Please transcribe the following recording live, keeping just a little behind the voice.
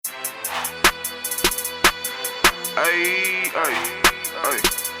Ay, ay, ay,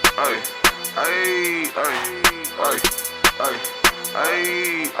 ay, ay, ay, ay, ay, ay,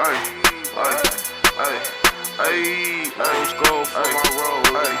 ay, ay, ay, ay, let's go for my road.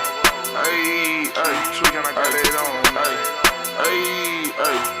 Ay, ay, ay, tweaking, I got it on. Ay, ay,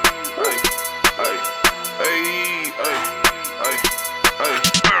 ay, ay, ay, ay, ay, ay,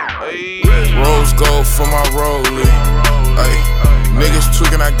 ay. Rose gold for my rollie. Ay, niggas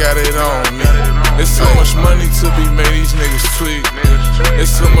tweaking, I got it on me. It's so much money to be made, these niggas tweak. It's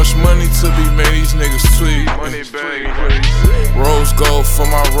so much money to be made, these niggas tweak. Rose gold for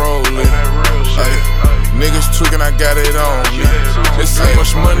my rollie. Ay, niggas tweaking, I got it on me. It's so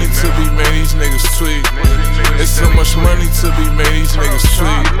much money to be made, these niggas tweak. It's so much money to be made, these niggas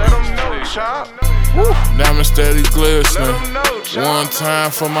tweak. Diamond steady glistening. One time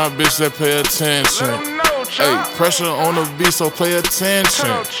for my bitch that pay attention. Ay, pressure on the beat, so pay attention.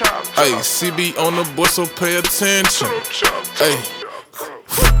 Ay, CB on the board, so pay attention. Ay,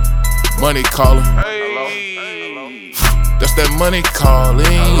 money calling. That's that money calling,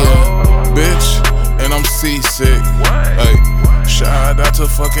 yeah, bitch. And I'm seasick. Ay, shout out to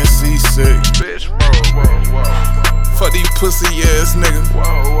fucking seasick. Fuck these pussy ass niggas.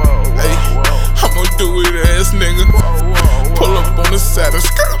 Ay, I'ma do it ass nigga. Pull up on the side and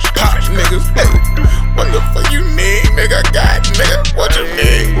skirt pop niggas. Hey, what the fuck you need, nigga? God, nigga, what you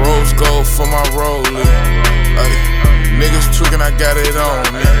need? Rose gold for my rollie. Ay, niggas tweaking, I got it on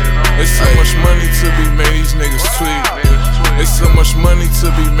me. It's so much money to be made, these niggas tweak. It's so much money to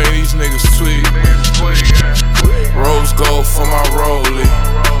be made, these niggas tweak. Rose gold for my rollie.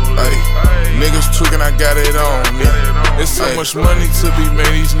 Ay, niggas tweaking, I got it on me. It's so much money to be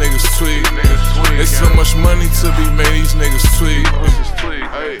made, these niggas tweak. It's so much money to be made, these niggas tweak.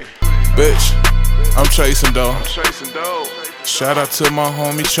 Bitch, I'm chasing dough. Shout out to my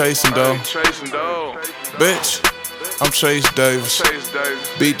homie chasing dough. Bitch, I'm Chase Davis.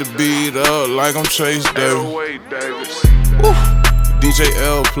 Beat the beat up like I'm Chase Davis. DJ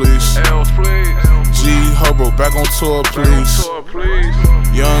L, please. G Hobo, back on tour, please.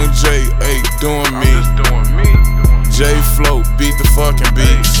 Young J, ayy, doing me. J Flow, beat the fucking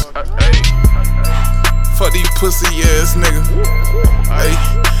beats. Fuck these pussy ass niggas. Ayy,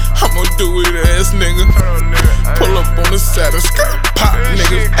 I'ma do it ass nigga. Pull up on the side and skirt pop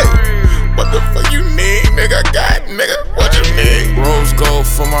niggas. Ayy, what the fuck you need, nigga? God, nigga, what you need? Rose gold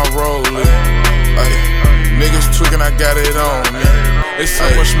for my rollie. Ayy, niggas tweaking, I got it on me. It's so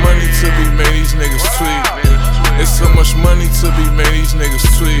much money to be made, these niggas tweak. It's so much money to be made, these niggas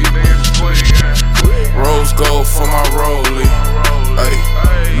tweak. Rose gold for my rollie. Ay,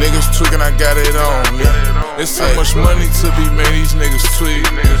 niggas tweaking, I got it on me. It's so much money to be made, these niggas tweak.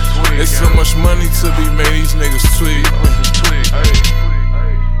 It's so much money to be made, these niggas tweak.